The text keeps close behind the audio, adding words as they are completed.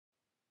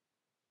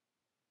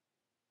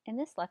In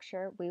this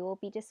lecture, we will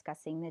be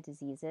discussing the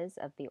diseases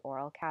of the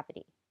oral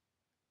cavity.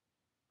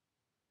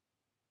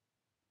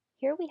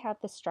 Here we have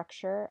the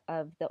structure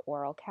of the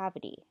oral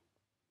cavity,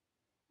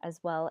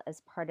 as well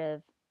as part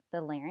of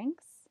the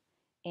larynx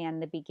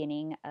and the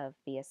beginning of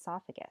the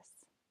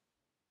esophagus.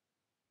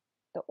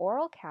 The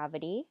oral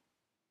cavity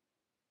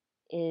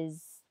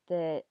is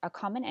a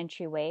common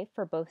entryway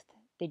for both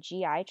the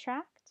GI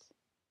tract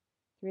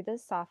through the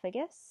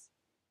esophagus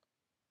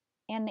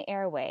and the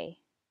airway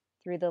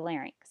through the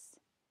larynx.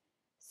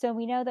 So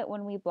we know that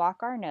when we block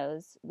our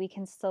nose, we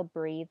can still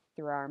breathe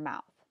through our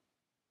mouth.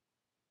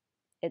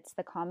 It's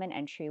the common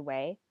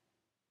entryway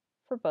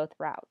for both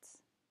routes.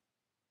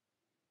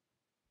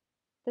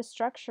 The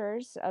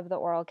structures of the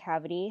oral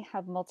cavity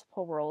have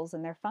multiple roles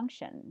in their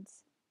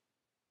functions.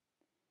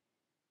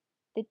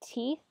 The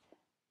teeth,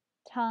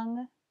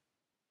 tongue,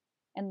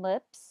 and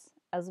lips,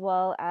 as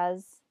well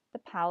as the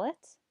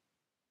palate,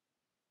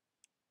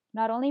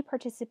 not only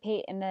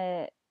participate in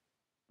the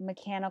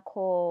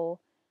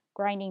mechanical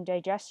grinding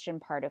digestion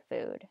part of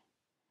food,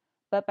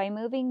 but by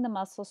moving the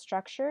muscle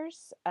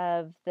structures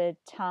of the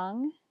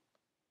tongue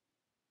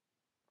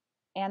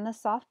and the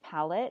soft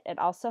palate, it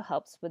also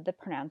helps with the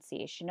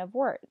pronunciation of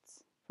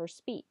words for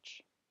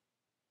speech.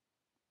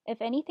 If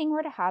anything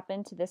were to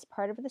happen to this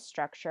part of the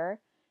structure,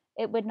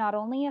 it would not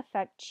only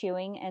affect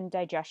chewing and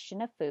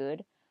digestion of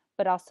food,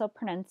 but also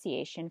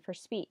pronunciation for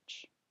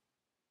speech.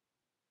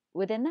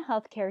 Within the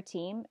healthcare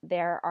team,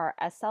 there are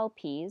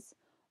SLPs,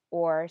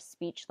 or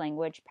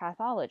speech-language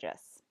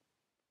pathologists.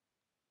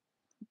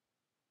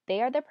 They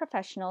are the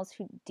professionals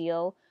who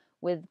deal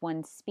with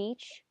one's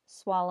speech,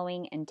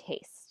 swallowing, and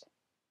taste.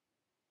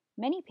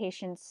 Many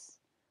patients,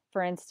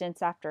 for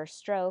instance after a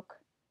stroke,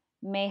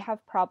 may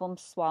have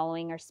problems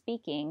swallowing or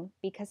speaking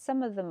because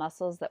some of the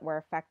muscles that were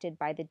affected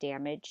by the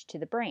damage to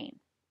the brain.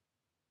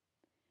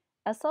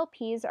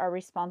 SLPs are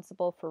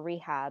responsible for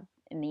rehab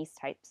in these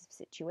types of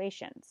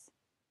situations.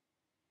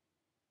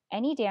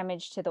 Any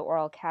damage to the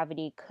oral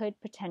cavity could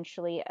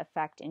potentially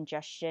affect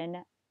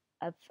ingestion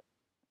of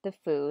the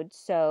food,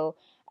 so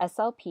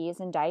SLPs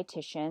and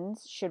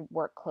dietitians should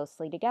work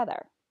closely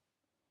together.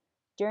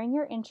 During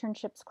your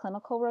internship's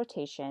clinical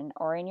rotation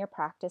or in your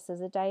practice as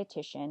a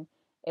dietitian,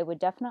 it would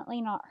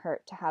definitely not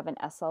hurt to have an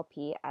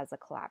SLP as a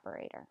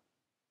collaborator.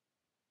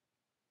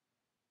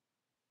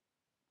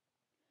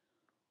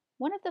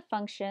 One of the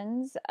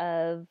functions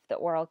of the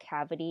oral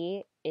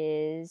cavity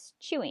is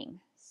chewing,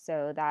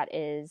 so that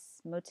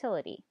is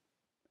motility.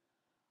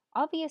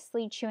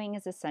 Obviously, chewing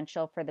is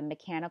essential for the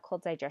mechanical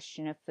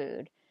digestion of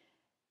food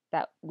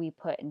that we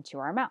put into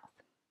our mouth.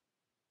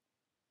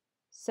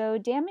 So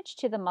damage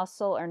to the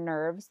muscle or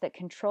nerves that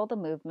control the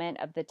movement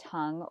of the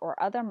tongue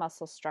or other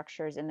muscle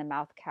structures in the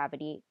mouth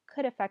cavity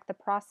could affect the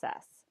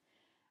process,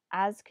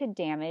 as could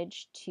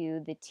damage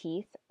to the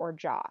teeth or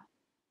jaw.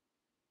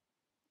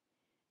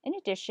 In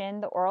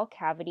addition, the oral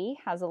cavity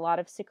has a lot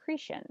of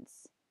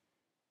secretions.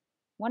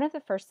 One of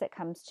the first that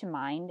comes to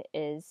mind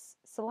is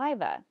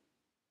saliva.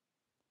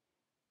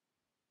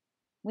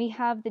 We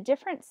have the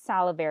different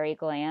salivary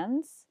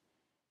glands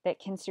that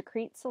can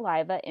secrete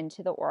saliva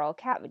into the oral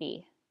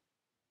cavity.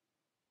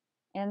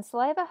 And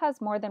saliva has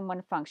more than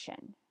one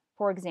function.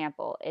 For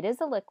example, it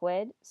is a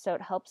liquid, so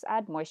it helps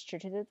add moisture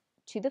to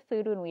the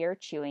food when we are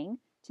chewing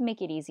to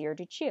make it easier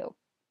to chew.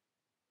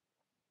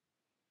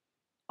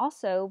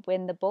 Also,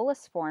 when the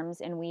bolus forms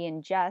and we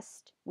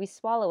ingest, we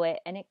swallow it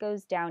and it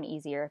goes down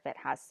easier if it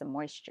has some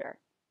moisture.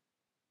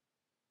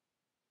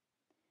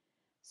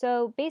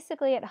 So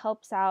basically it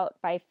helps out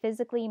by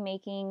physically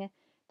making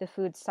the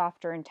food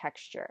softer in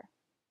texture.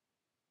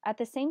 At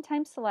the same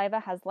time, saliva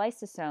has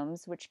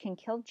lysosomes, which can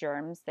kill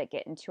germs that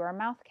get into our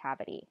mouth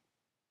cavity.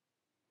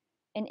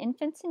 In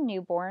infants and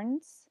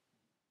newborns,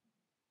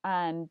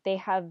 they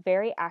have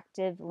very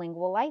active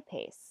lingual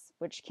lipase,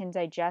 which can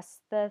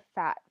digest the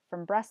fat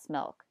from breast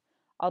milk,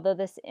 although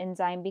this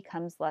enzyme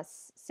becomes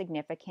less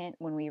significant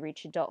when we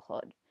reach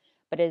adulthood,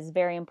 but is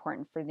very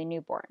important for the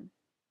newborn.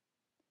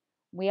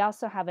 We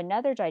also have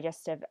another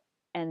digestive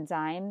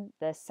enzyme,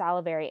 the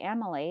salivary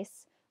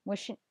amylase,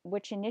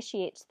 which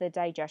initiates the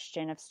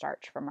digestion of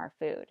starch from our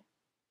food.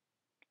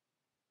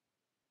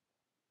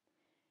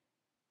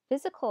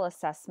 Physical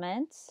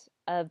assessment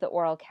of the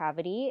oral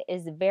cavity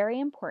is very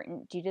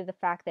important due to the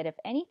fact that if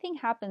anything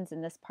happens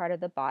in this part of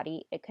the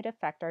body, it could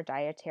affect our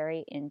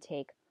dietary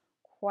intake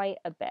quite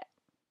a bit.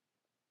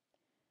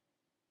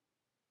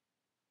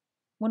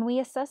 When we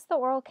assess the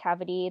oral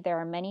cavity, there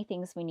are many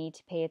things we need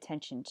to pay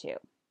attention to.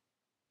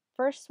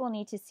 First, we'll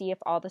need to see if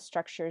all the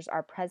structures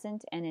are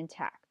present and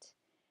intact.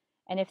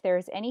 And if there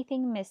is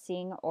anything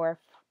missing or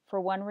for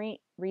one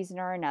reason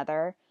or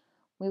another,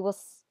 we will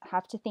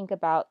have to think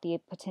about the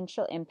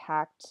potential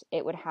impact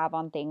it would have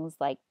on things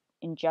like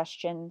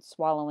ingestion,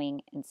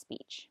 swallowing, and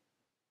speech.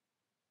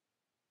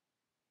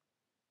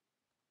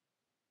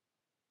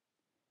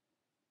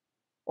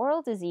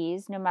 Oral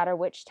disease, no matter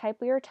which type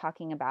we are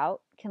talking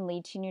about, can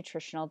lead to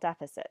nutritional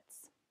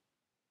deficits.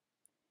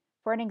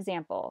 For an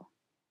example,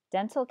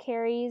 dental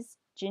caries,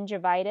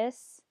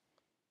 gingivitis,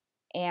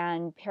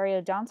 and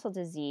periodontal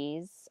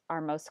disease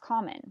are most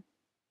common.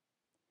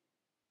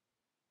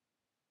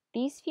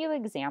 These few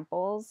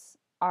examples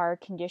are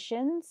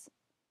conditions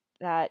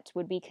that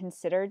would be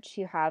considered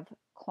to have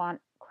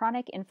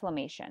chronic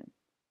inflammation.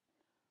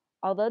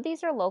 Although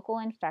these are local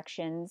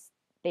infections,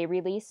 they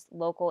release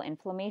local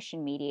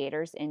inflammation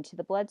mediators into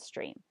the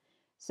bloodstream,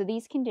 so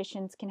these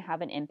conditions can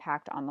have an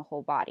impact on the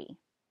whole body.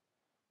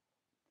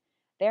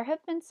 There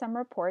have been some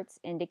reports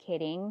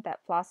indicating that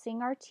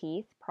flossing our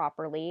teeth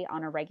properly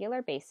on a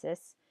regular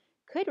basis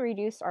could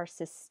reduce our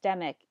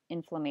systemic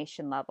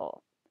inflammation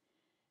level.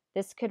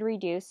 This could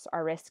reduce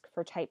our risk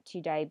for type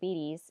 2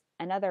 diabetes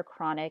and other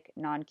chronic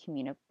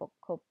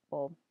non-communicable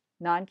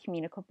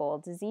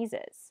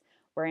diseases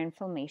where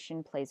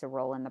inflammation plays a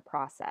role in the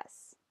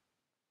process.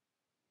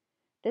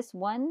 This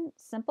one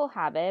simple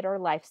habit or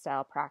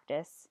lifestyle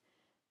practice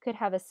could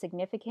have a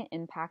significant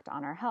impact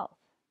on our health.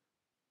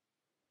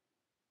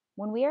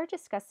 When we are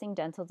discussing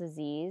dental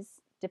disease,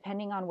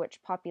 depending on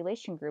which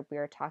population group we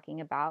are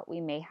talking about,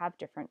 we may have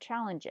different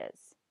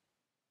challenges.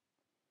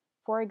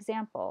 For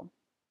example,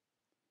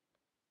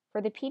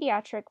 for the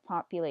pediatric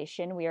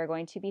population, we are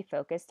going to be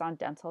focused on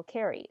dental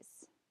caries.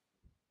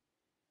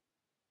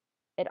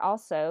 It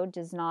also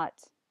does not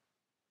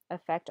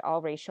affect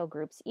all racial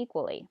groups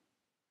equally.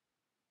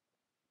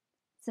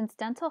 Since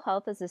dental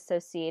health is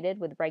associated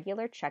with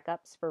regular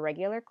checkups for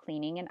regular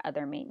cleaning and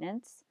other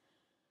maintenance,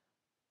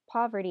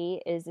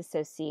 poverty is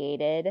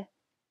associated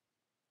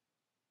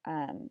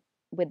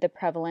with the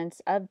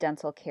prevalence of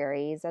dental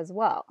caries as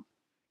well.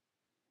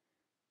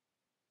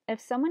 If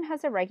someone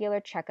has a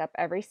regular checkup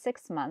every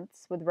 6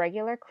 months with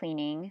regular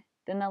cleaning,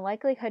 then the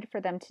likelihood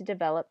for them to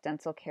develop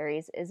dental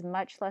caries is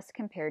much less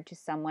compared to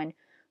someone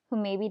who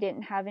maybe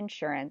didn't have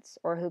insurance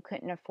or who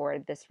couldn't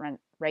afford this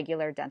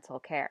regular dental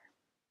care.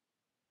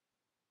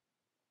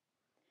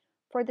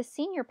 For the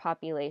senior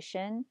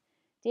population,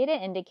 data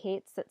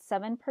indicates that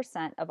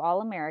 7% of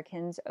all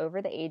Americans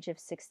over the age of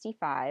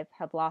 65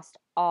 have lost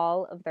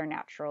all of their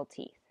natural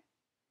teeth.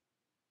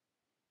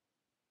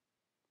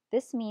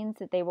 This means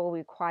that they will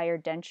require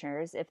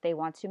dentures if they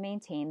want to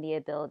maintain the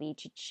ability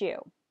to chew.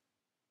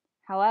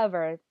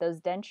 However,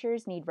 those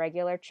dentures need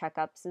regular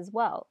checkups as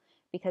well,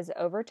 because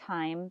over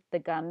time, the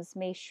gums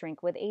may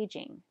shrink with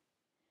aging.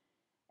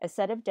 A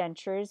set of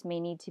dentures may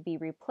need to be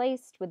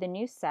replaced with a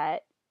new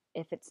set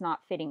if it's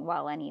not fitting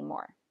well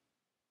anymore.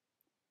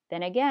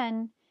 Then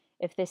again,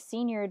 if the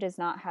senior does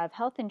not have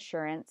health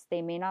insurance,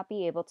 they may not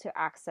be able to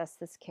access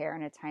this care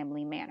in a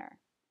timely manner.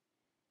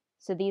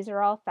 So these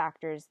are all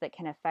factors that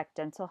can affect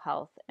dental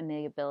health and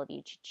the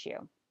ability to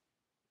chew.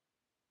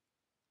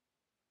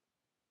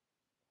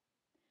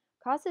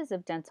 Causes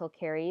of dental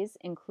caries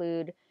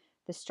include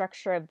the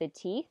structure of the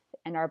teeth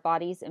and our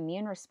body's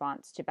immune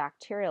response to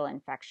bacterial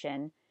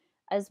infection,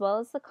 as well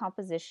as the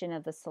composition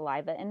of the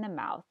saliva in the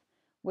mouth,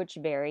 which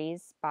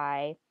varies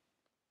by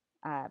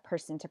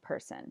person to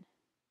person.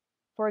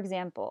 For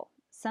example,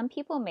 some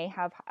people may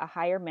have a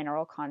higher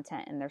mineral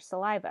content in their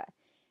saliva,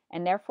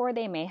 and therefore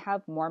they may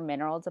have more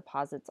mineral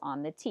deposits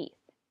on the teeth.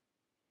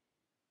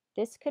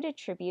 This could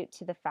attribute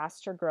to the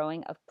faster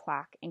growing of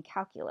plaque and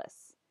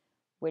calculus,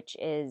 which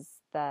is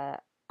the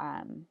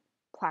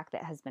plaque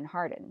that has been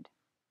hardened.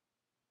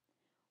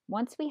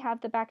 Once we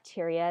have the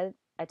bacteria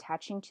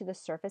attaching to the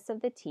surface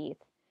of the teeth,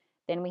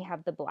 then we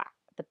have the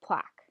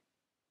plaque.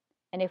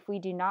 And if we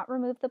do not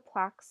remove the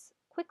plaques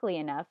quickly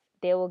enough,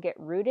 they will get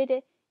rooted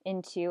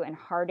into and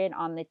harden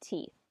on the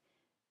teeth.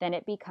 Then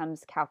it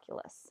becomes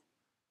calculus.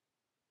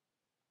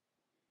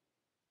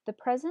 The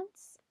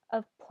presence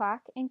of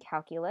plaque and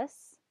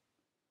calculus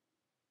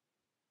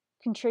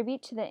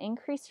contribute to the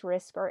increased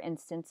risk or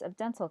incidence of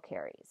dental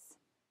caries.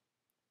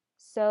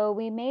 So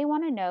we may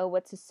want to know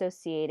what's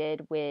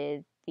associated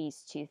with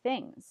these two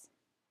things.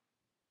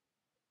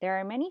 There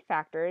are many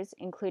factors,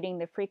 including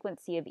the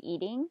frequency of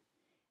eating,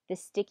 the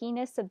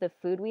stickiness of the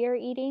food we are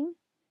eating,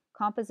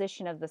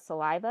 composition of the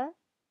saliva,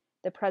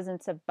 the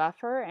presence of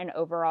buffer, and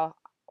overall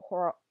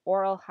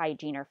oral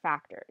hygiene are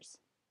factors.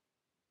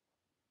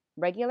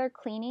 Regular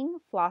cleaning,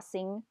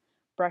 flossing,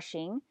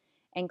 brushing,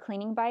 and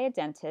cleaning by a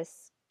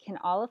dentist can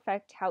all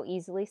affect how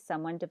easily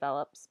someone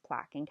develops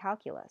plaque and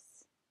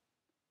calculus.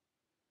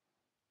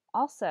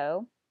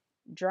 Also,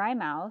 dry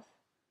mouth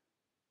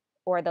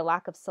or the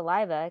lack of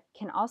saliva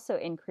can also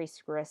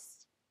increase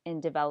risk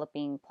in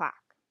developing plaque.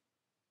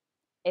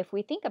 If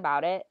we think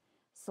about it,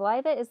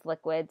 saliva is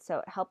liquid, so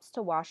it helps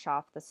to wash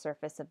off the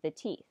surface of the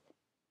teeth.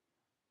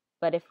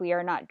 But if we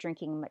are not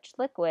drinking much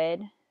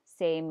liquid,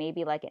 say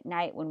maybe like at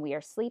night when we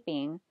are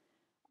sleeping,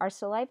 our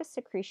saliva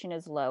secretion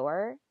is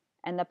lower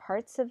and the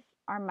parts of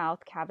our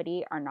mouth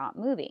cavity are not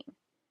moving.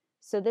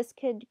 So this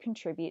could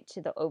contribute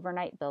to the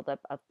overnight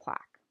buildup of plaque.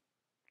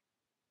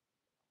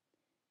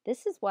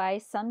 This is why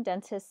some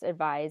dentists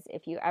advise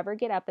if you ever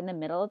get up in the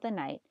middle of the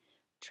night,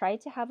 try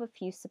to have a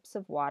few sips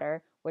of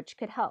water, which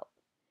could help.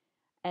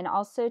 And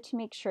also to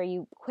make sure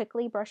you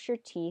quickly brush your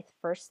teeth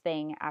first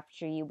thing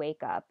after you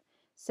wake up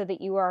so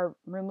that you are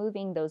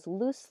removing those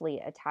loosely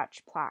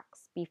attached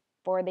plaques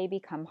before they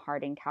become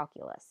hard and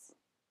calculus.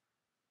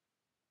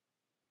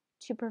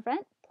 To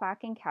prevent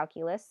plaque and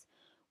calculus,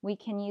 we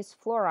can use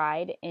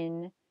fluoride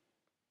in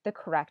the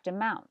correct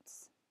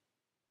amounts,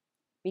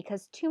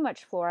 because too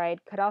much fluoride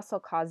could also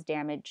cause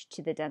damage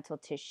to the dental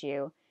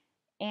tissue,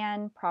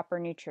 and proper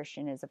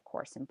nutrition is, of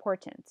course,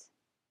 important.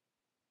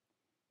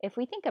 If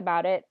we think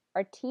about it,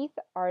 our teeth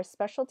are a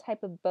special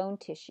type of bone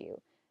tissue,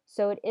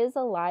 so it is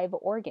a live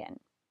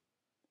organ.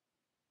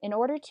 In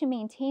order to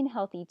maintain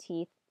healthy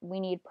teeth, we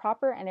need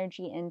proper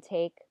energy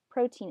intake,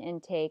 protein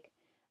intake,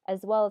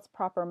 as well as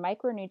proper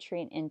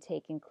micronutrient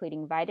intake,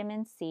 including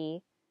vitamin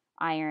C,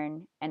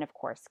 iron, and of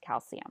course,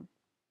 calcium.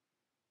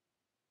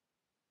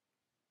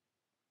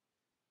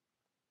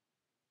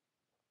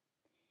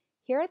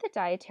 Here are the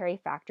dietary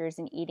factors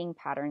and eating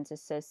patterns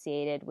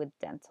associated with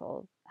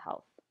dental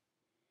health.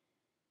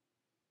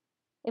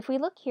 If we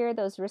look here,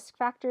 those risk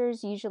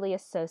factors usually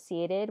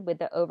associated with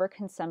the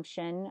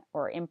overconsumption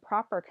or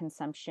improper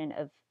consumption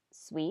of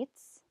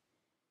sweets,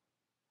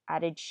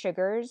 added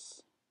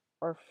sugars,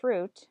 or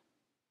fruit.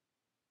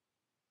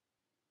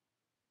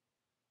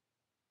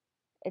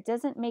 It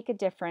doesn't make a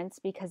difference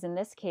because in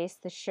this case,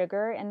 the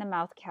sugar in the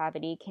mouth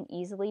cavity can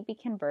easily be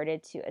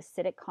converted to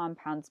acidic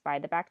compounds by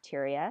the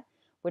bacteria,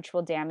 which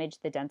will damage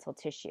the dental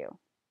tissue.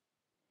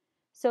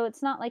 So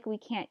it's not like we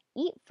can't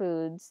eat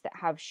foods that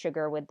have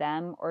sugar with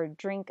them or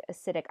drink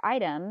acidic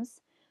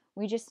items.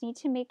 We just need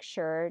to make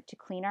sure to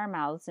clean our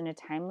mouths in a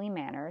timely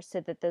manner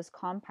so that those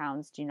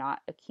compounds do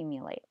not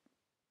accumulate.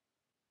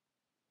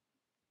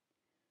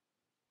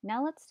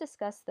 Now let's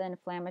discuss the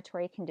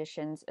inflammatory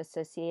conditions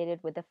associated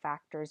with the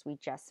factors we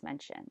just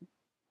mentioned.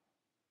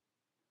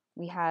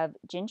 We have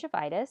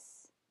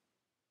gingivitis,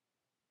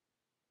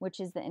 which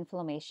is the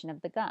inflammation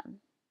of the gum.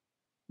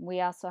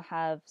 We also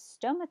have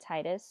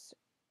stomatitis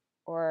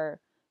or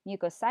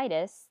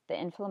mucositis, the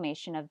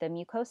inflammation of the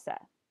mucosa.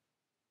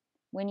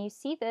 When you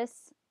see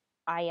this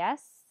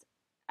IS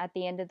at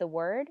the end of the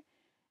word,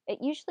 it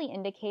usually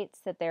indicates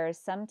that there is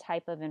some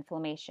type of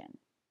inflammation.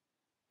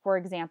 For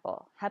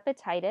example,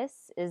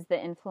 hepatitis is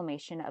the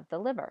inflammation of the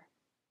liver.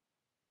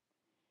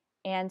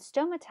 And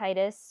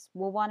stomatitis,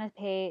 we'll want to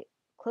pay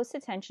close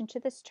attention to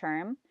this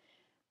term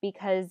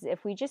because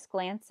if we just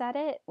glance at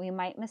it, we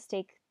might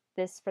mistake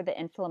this for the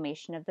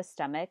inflammation of the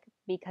stomach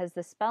because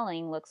the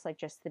spelling looks like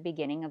just the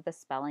beginning of the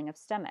spelling of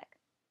stomach.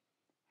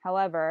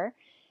 However,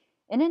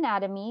 in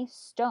anatomy,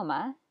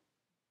 stoma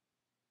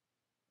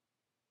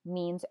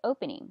means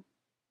opening.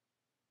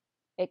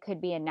 It could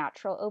be a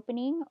natural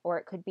opening or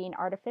it could be an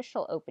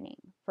artificial opening.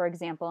 For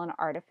example, an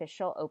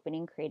artificial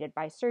opening created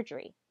by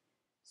surgery.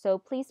 So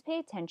please pay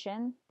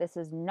attention. This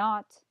is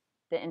not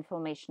the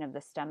inflammation of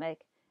the stomach.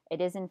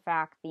 It is in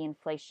fact the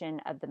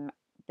inflammation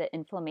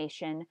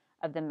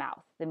of the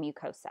mouth, the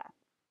mucosa.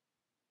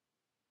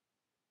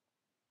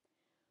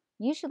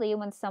 Usually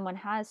when someone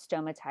has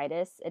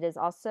stomatitis, it is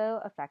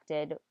also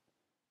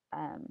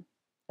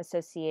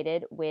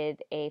associated with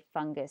a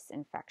fungus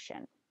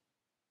infection.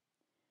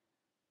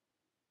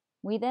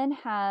 We then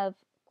have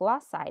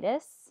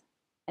glossitis,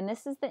 and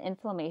this is the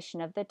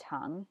inflammation of the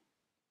tongue,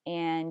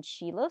 and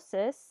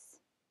cheilosis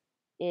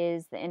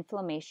is the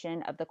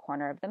inflammation of the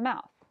corner of the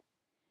mouth.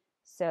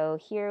 So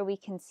here we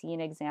can see an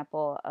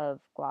example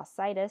of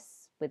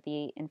glossitis with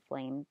the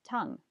inflamed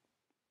tongue.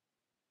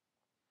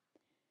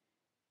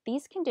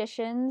 These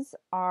conditions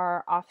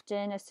are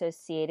often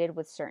associated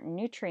with certain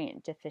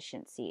nutrient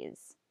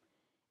deficiencies.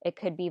 It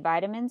could be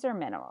vitamins or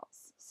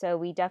minerals, so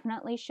we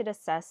definitely should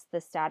assess the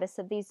status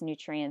of these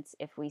nutrients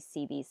if we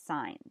see these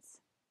signs.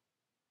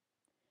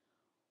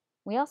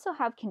 We also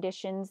have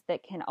conditions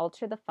that can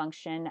alter the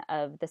function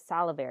of the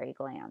salivary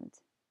gland.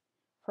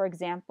 For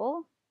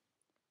example,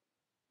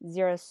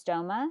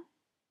 xerostoma,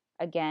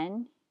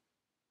 again,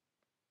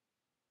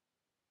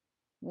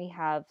 we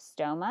have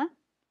stoma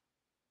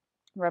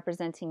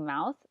representing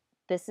mouth.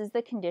 This is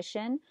the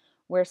condition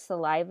where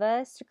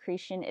saliva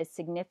secretion is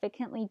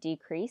significantly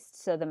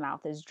decreased, so the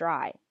mouth is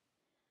dry.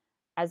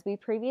 As we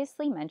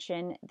previously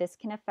mentioned, this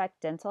can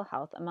affect dental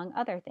health among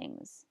other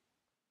things.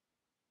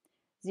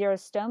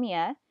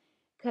 Xerostomia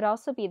could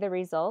also be the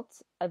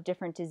result of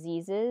different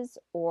diseases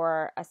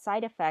or a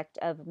side effect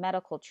of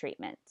medical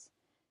treatment,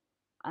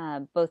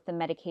 both the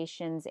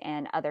medications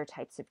and other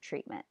types of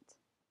treatment.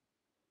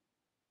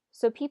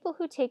 So people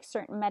who take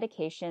certain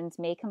medications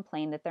may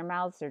complain that their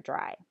mouths are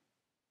dry.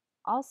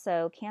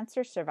 Also,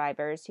 cancer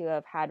survivors who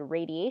have had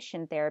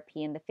radiation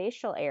therapy in the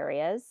facial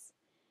areas,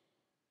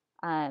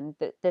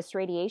 this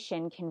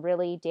radiation can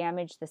really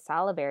damage the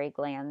salivary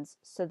glands,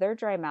 so their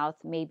dry mouth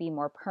may be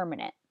more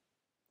permanent.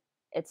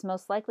 It's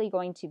most likely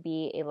going to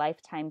be a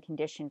lifetime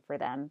condition for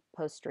them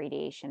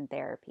post-radiation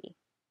therapy.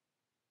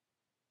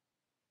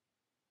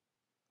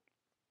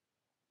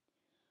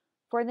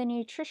 For the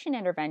nutrition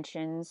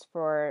interventions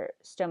for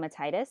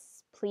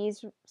stomatitis,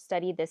 please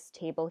study this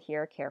table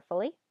here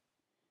carefully.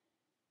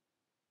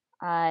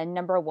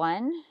 Number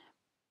 1,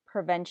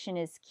 prevention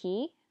is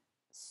key.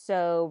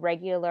 So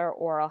regular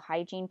oral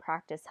hygiene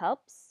practice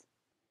helps.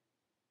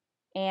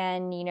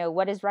 And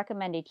what is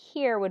recommended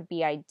here would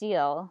be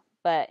ideal,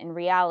 but in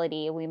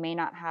reality, we may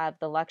not have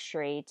the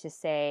luxury to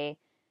say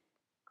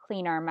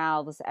clean our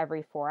mouths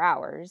every 4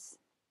 hours.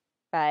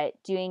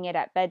 but doing it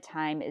at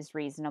bedtime is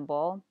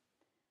reasonable.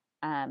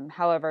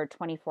 However,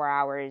 24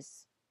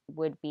 hours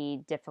would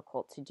be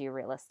difficult to do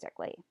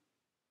realistically.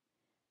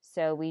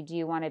 So we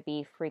do want to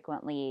be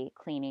frequently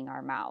cleaning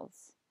our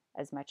mouths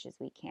as much as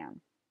we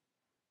can.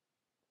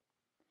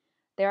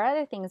 There are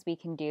other things we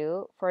can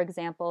do. For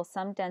example,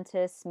 some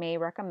dentists may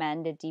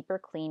recommend a deeper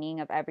cleaning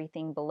of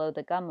everything below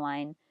the gum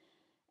line,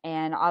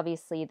 and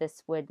obviously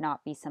this would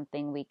not be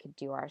something we could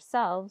do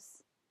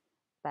ourselves,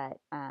 but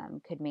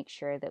could make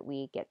sure that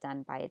we get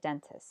done by a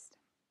dentist.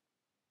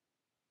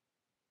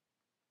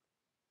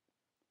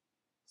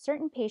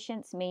 Certain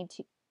patients may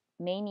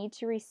need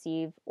to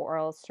receive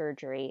oral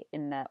surgery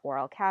in the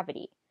oral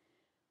cavity.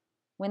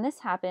 When this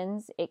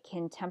happens, it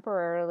can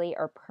temporarily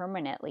or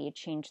permanently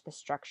change the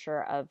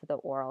structure of the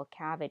oral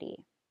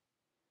cavity.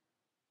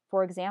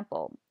 For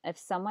example, if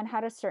someone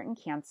had a certain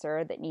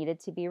cancer that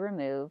needed to be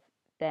removed,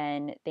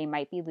 then they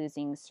might be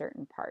losing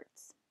certain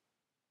parts.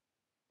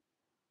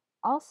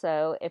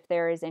 Also, if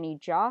there is any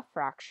jaw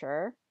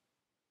fracture,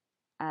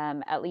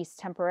 at least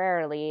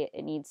temporarily,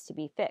 it needs to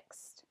be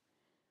fixed.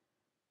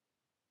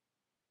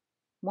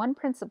 One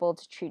principle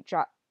to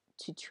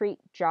treat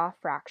jaw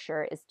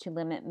fracture is to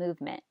limit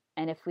movement.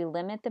 And if we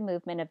limit the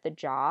movement of the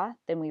jaw,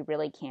 then we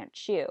really can't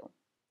chew.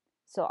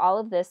 So all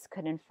of this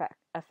could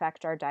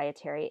affect our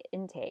dietary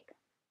intake.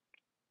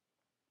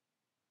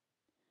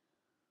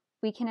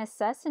 We can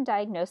assess and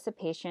diagnose a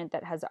patient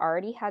that has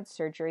already had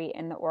surgery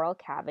in the oral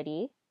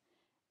cavity.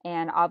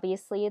 And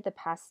obviously, the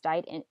past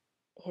diet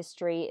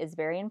history is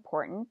very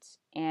important.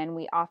 And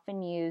we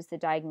often use the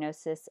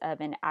diagnosis of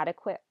an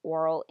adequate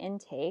oral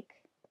intake.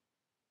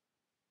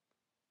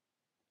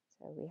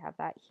 So we have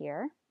that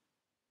here.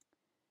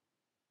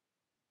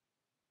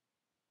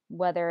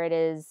 Whether it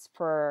is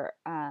for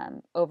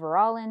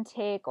overall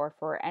intake or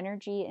for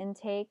energy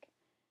intake.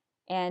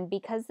 And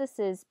because this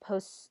is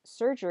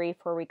post-surgery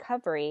for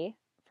recovery,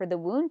 for the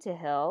wound to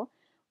heal,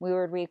 we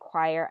would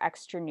require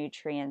extra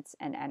nutrients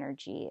and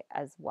energy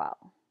as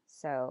well.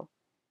 So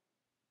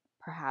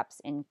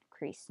perhaps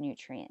increased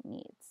nutrient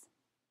needs.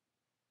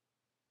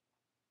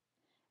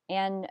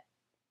 And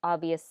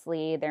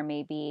obviously there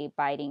may be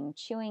biting,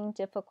 chewing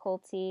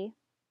difficulty.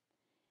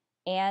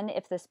 And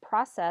if this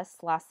process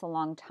lasts a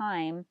long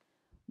time,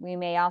 we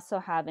may also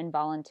have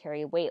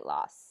involuntary weight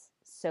loss.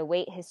 So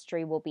weight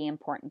history will be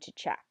important to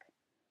check.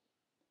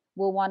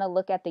 We'll want to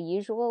look at the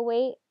usual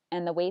weight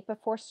and the weight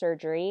before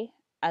surgery,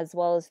 as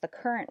well as the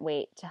current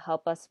weight to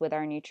help us with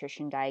our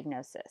nutrition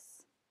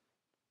diagnosis.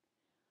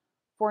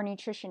 For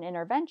nutrition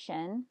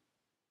intervention,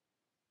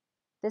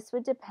 this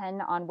would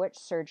depend on which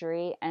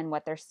surgery and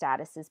what their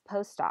status is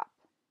post-op.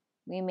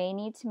 We may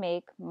need to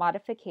make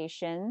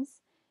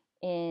modifications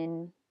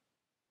in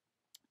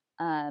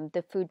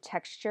the food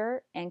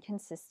texture and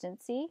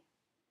consistency.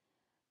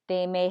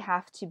 They may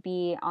have to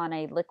be on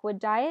a liquid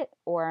diet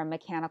or a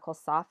mechanical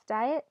soft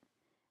diet.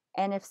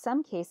 And in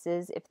some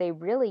cases, if they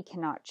really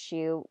cannot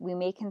chew, we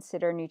may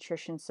consider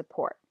nutrition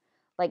support,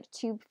 like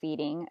tube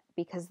feeding,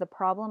 because the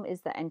problem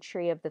is the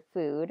entry of the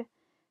food.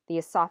 The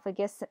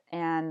esophagus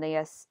and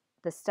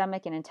the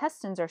stomach and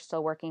intestines are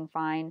still working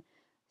fine,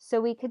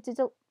 so we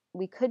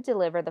could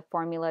deliver the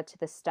formula to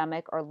the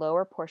stomach or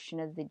lower portion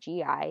of the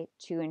GI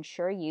to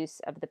ensure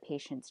use of the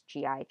patient's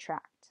GI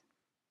tract.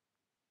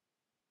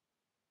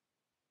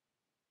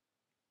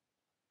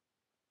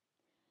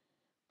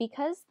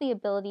 Because the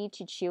ability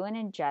to chew and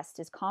ingest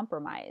is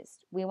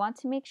compromised, we want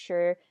to make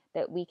sure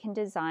that we can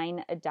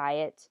design a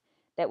diet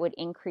that would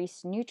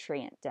increase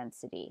nutrient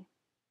density.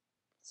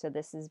 So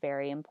this is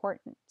very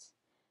important.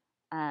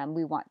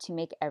 We want to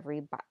make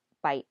every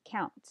bite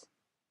count.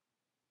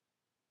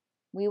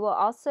 We will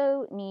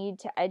also need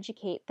to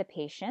educate the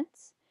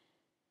patients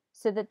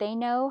so that they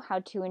know how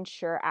to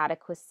ensure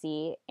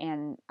adequacy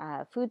and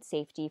food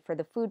safety for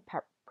the food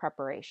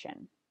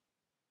preparation.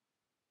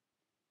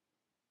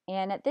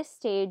 And at this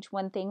stage,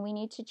 one thing we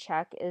need to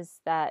check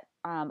is that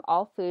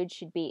all food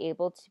should be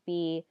able to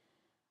be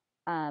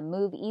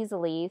move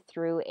easily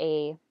through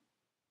a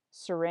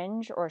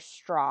syringe or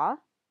straw.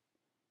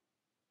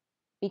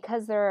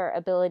 Because their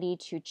ability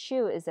to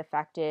chew is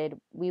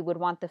affected, we would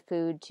want the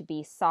food to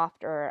be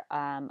soft or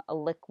a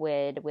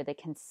liquid with a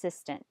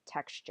consistent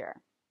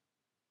texture.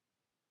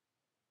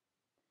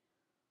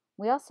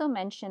 We also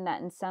mentioned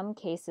that in some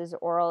cases,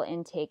 oral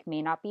intake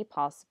may not be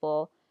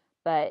possible,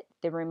 but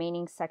the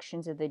remaining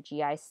sections of the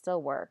GI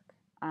still work,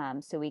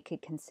 so we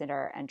could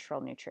consider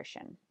enteral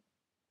nutrition.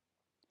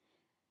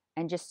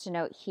 And just to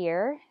note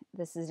here,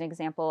 this is an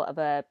example of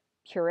a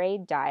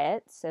pureed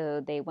diet,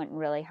 so they wouldn't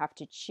really have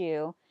to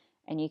chew.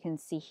 And you can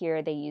see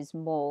here they use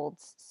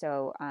molds,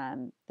 so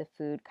the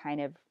food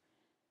kind of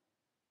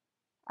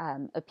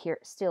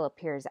still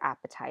appears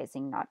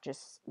appetizing, not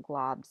just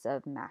globs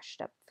of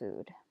mashed up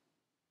food.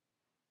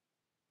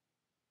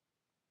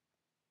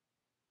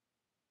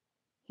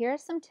 Here are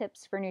some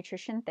tips for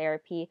nutrition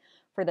therapy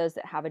for those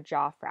that have a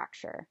jaw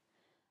fracture.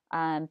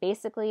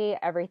 Basically,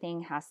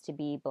 everything has to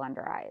be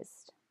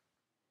blenderized.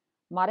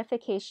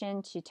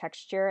 Modification to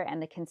texture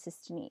and the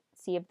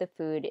consistency of the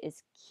food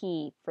is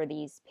key for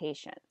these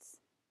patients.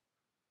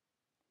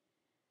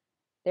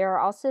 There are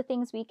also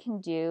things we can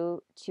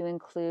do to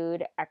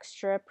include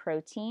extra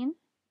protein,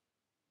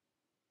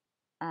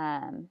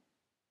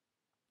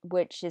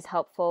 which is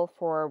helpful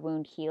for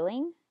wound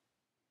healing.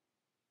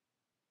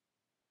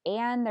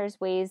 And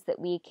there's ways that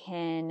we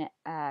can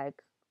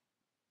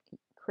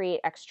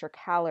create extra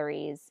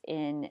calories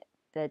in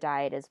the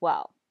diet as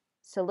well.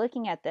 So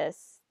looking at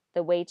this,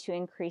 the way to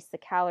increase the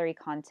calorie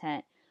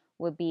content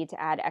would be to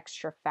add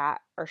extra fat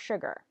or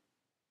sugar.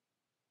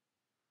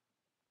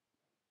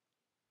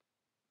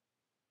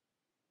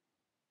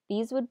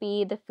 These would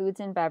be the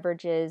foods and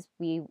beverages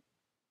we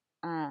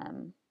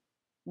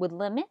would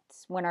limit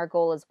when our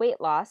goal is weight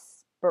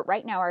loss, but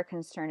right now our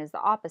concern is the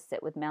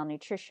opposite with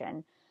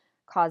malnutrition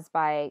caused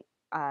by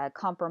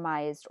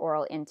compromised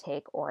oral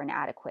intake or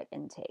inadequate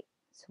intake.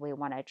 So we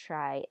want to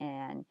try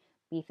and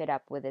beef it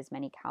up with as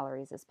many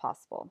calories as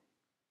possible.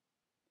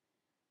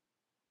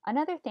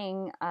 Another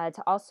thing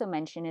to also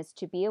mention is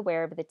to be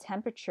aware of the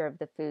temperature of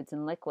the foods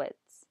and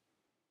liquids.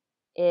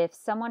 If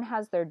someone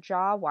has their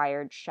jaw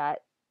wired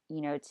shut,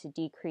 to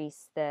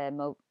decrease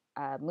the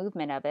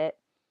movement of it,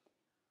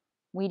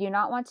 we do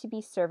not want to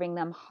be serving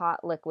them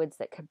hot liquids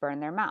that could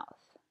burn their mouth.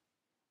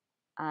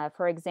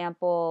 For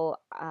example,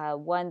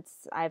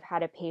 once I've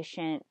had a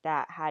patient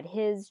that had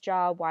his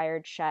jaw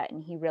wired shut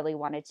and he really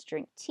wanted to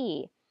drink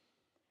tea,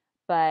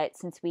 but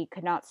since we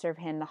could not serve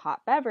him the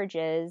hot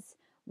beverages,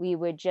 we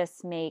would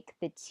just make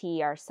the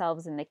tea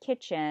ourselves in the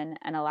kitchen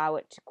and allow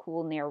it to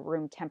cool near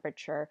room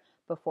temperature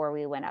before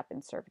we went up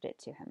and served it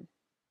to him.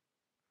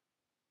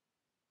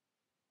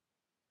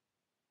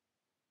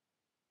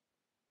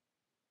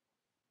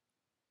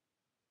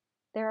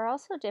 There are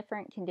also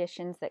different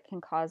conditions that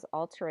can cause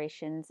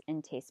alterations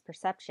in taste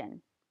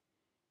perception.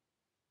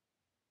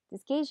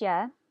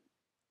 Dysgeusia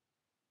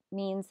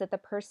means that the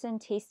person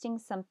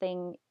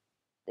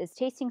is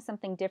tasting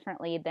something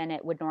differently than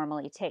it would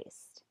normally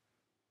taste.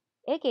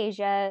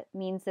 Ageusia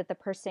means that the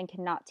person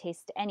cannot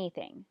taste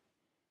anything.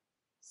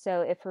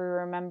 So if we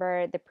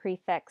remember, the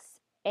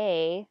prefix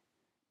a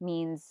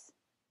means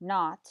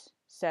not,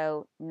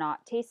 so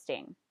not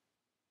tasting.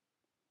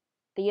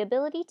 The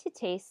ability to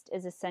taste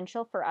is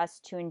essential for us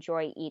to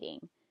enjoy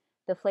eating.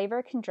 The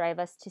flavor can drive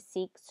us to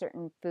seek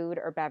certain food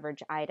or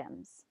beverage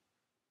items.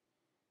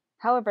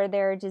 However,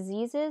 there are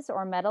diseases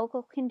or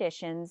medical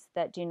conditions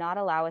that do not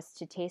allow us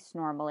to taste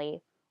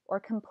normally or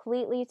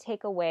completely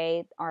take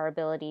away our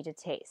ability to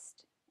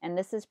taste. And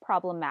this is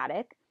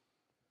problematic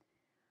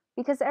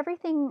because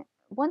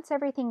once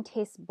everything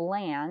tastes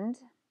bland,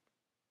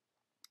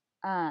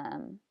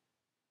 then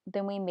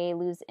we may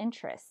lose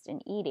interest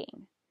in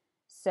eating.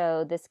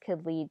 So this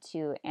could lead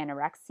to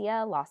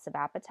anorexia, loss of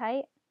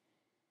appetite,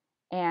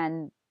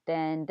 and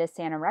then this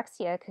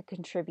anorexia could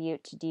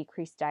contribute to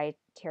decreased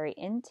dietary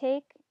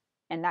intake,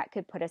 and that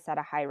could put us at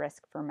a high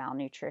risk for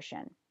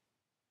malnutrition.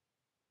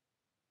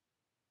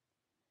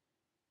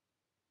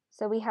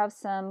 So we have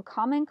some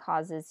common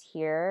causes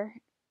here,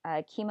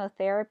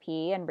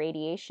 chemotherapy and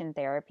radiation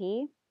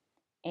therapy,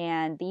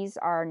 and these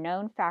are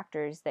known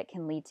factors that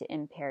can lead to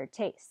impaired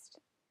taste.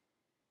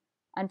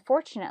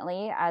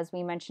 Unfortunately, as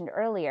we mentioned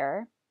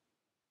earlier,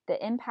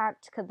 the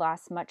impact could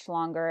last much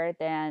longer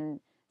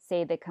than,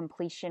 say, the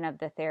completion of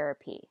the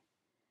therapy.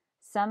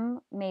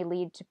 Some may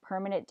lead to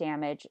permanent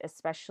damage,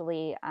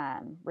 especially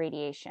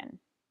radiation.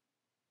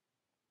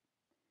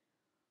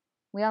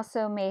 We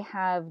also may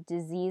have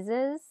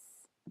diseases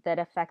that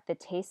affect the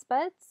taste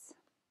buds.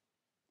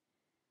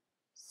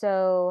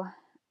 So,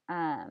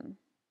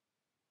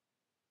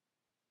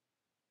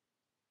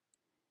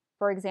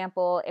 for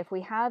example, if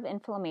we have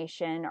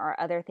inflammation or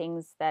other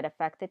things that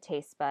affect the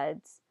taste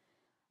buds,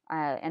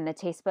 and the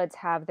taste buds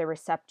have the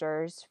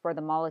receptors for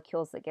the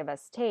molecules that give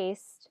us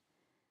taste,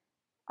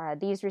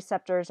 these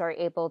receptors are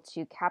able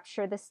to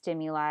capture the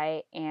stimuli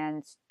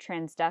and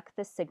transduct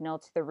the signal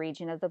to the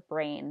region of the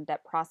brain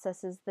that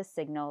processes the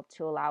signal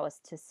to allow us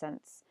to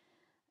sense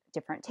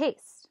different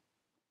tastes.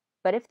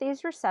 But if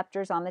these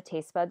receptors on the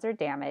taste buds are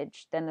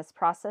damaged, then this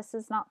process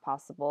is not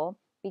possible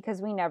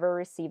because we never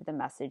receive the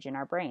message in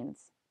our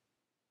brains.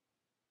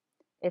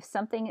 If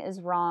something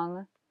is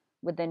wrong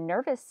with the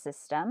nervous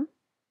system,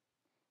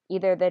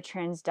 either the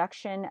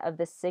transduction of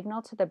the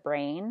signal to the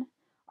brain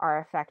are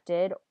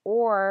affected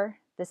or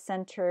the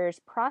centers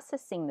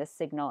processing the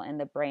signal in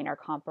the brain are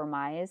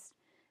compromised,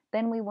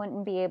 then we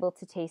wouldn't be able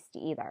to taste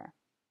either.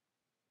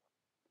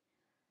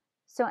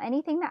 So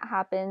anything that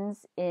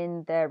happens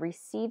in the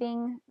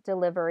receiving,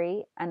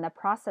 delivery, and the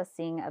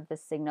processing of the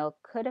signal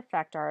could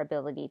affect our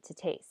ability to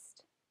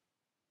taste.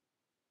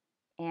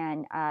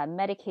 And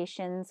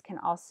medications can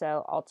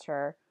also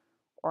alter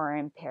or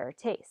impair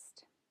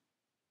taste.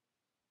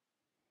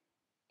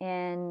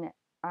 And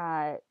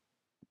the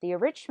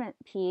enrichment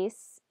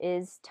piece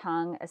is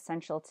tongue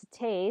essential to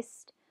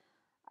taste.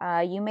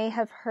 You may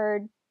have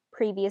heard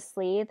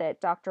previously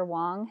that Dr.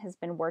 Wong has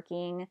been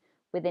working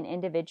with an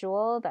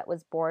individual that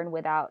was born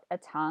without a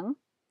tongue.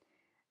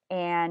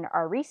 And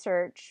our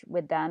research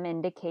with them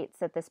indicates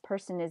that this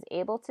person is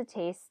able to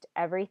taste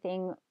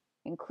everything,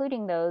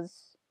 including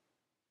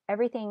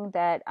everything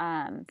that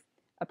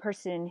a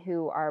person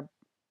who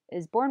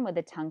is born with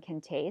a tongue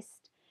can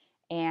taste,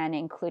 and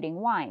including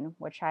wine,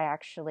 which I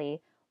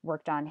actually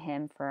worked on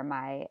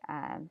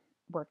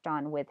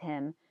with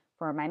him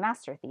for my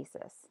master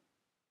thesis.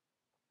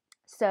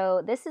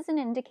 So this is an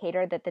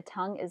indicator that the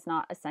tongue is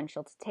not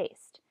essential to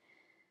taste,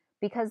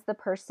 because the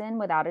person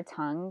without a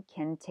tongue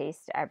can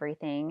taste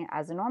everything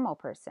as a normal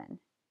person.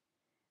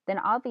 Then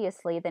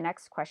obviously the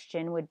next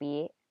question would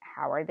be,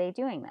 how are they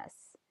doing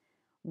this?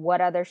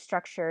 What other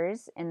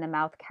structures in the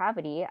mouth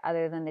cavity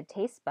other than the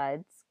taste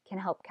buds can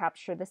help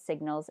capture the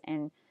signals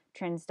and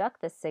transduct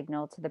the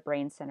signal to the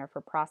brain center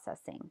for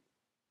processing?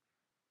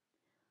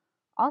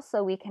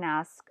 Also, we can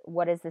ask,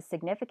 what is the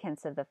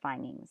significance of the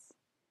findings?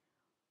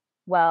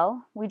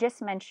 Well, we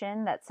just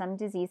mentioned that some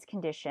disease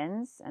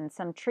conditions and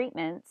some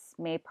treatments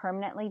may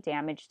permanently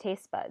damage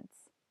taste buds.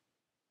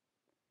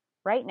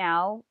 Right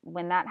now,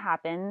 when that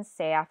happens,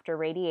 say after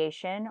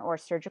radiation or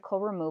surgical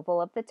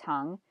removal of the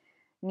tongue,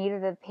 neither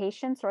the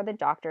patients or the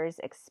doctors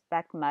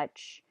expect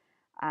much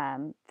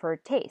for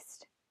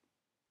taste.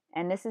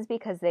 And this is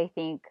because they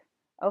think,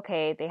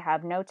 okay, they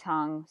have no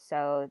tongue,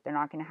 so they're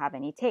not going to have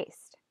any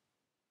taste.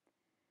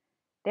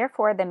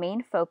 Therefore, the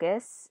main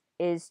focus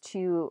is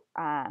to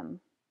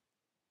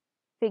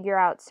figure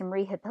out some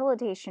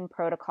rehabilitation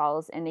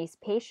protocols in these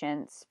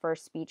patients for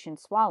speech and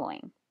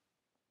swallowing.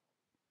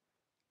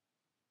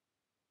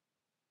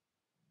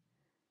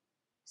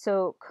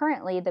 So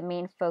currently, the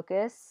main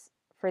focus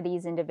for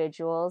these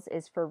individuals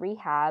is for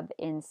rehab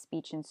in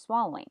speech and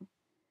swallowing.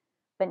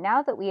 But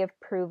now that we have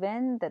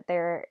proven that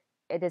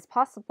it is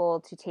possible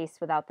to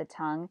taste without the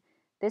tongue,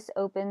 this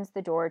opens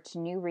the door to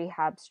new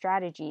rehab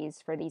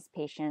strategies for these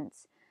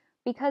patients,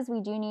 because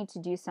we do need to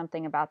do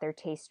something about their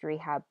taste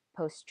rehab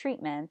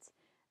post-treatment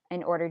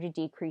in order to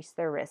decrease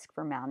their risk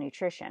for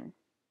malnutrition.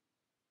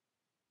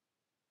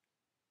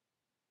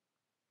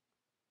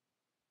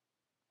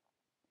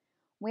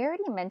 We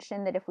already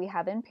mentioned that if we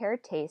have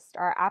impaired taste,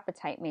 our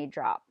appetite may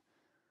drop,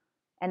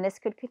 and this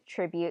could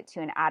contribute to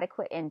an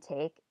adequate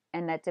intake,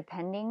 and that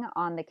depending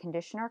on the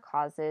condition or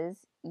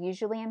causes,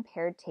 usually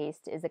impaired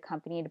taste is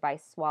accompanied by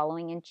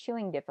swallowing and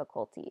chewing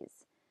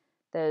difficulties,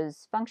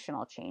 those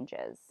functional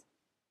changes.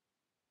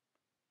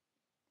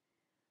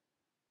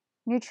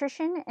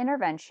 Nutrition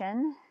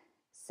intervention,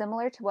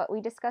 similar to what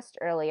we discussed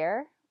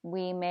earlier,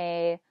 we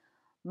may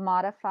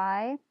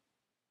modify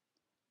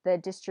the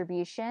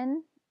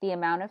distribution, the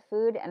amount of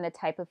food, and the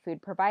type of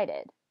food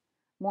provided.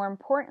 More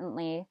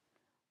importantly,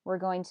 we're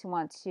going to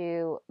want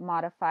to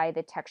modify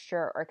the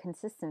texture or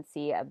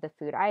consistency of the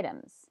food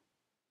items.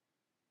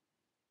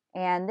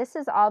 And this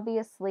is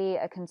obviously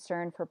a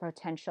concern for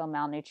potential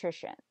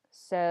malnutrition.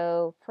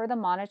 So for the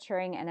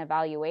monitoring and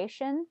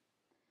evaluation,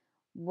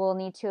 we'll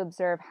need to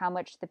observe how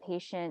much the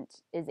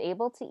patient is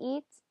able to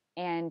eat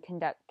and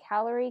conduct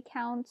calorie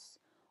counts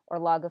or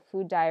log a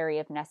food diary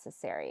if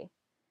necessary.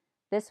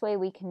 This way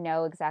we can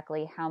know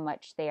exactly how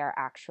much they are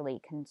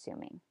actually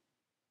consuming.